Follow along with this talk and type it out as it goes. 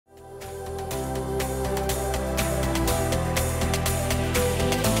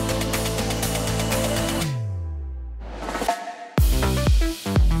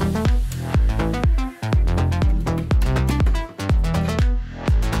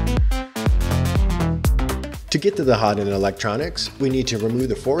To get to the hot-end electronics, we need to remove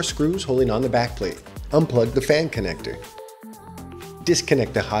the 4 screws holding on the backplate, unplug the fan connector,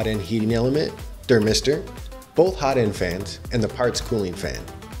 disconnect the hot-end heating element, thermistor, both hot-end fans, and the parts cooling fan.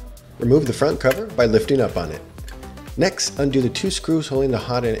 Remove the front cover by lifting up on it. Next, undo the 2 screws holding the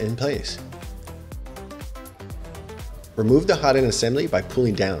hot-end in place. Remove the hot-end assembly by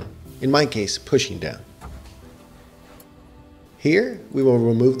pulling down, in my case, pushing down. Here, we will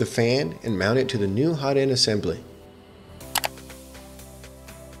remove the fan and mount it to the new hot-end assembly.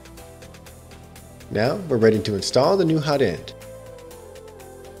 Now, we're ready to install the new hot end.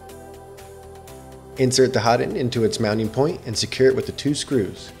 Insert the hot end into its mounting point and secure it with the 2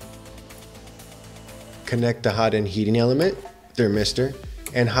 screws. Connect the hot end heating element, thermistor,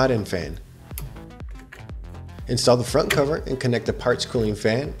 and hot end fan. Install the front cover and connect the parts cooling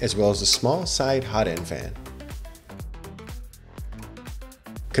fan as well as the small side hot end fan.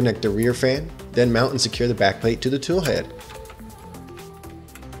 Connect the rear fan, then mount and secure the backplate to the tool head.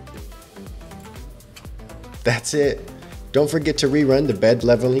 That's it! Don't forget to rerun the bed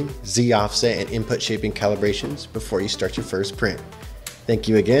leveling, Z offset, and input shaping calibrations before you start your first print. Thank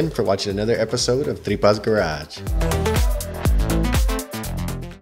you again for watching another episode of Tripas Garage.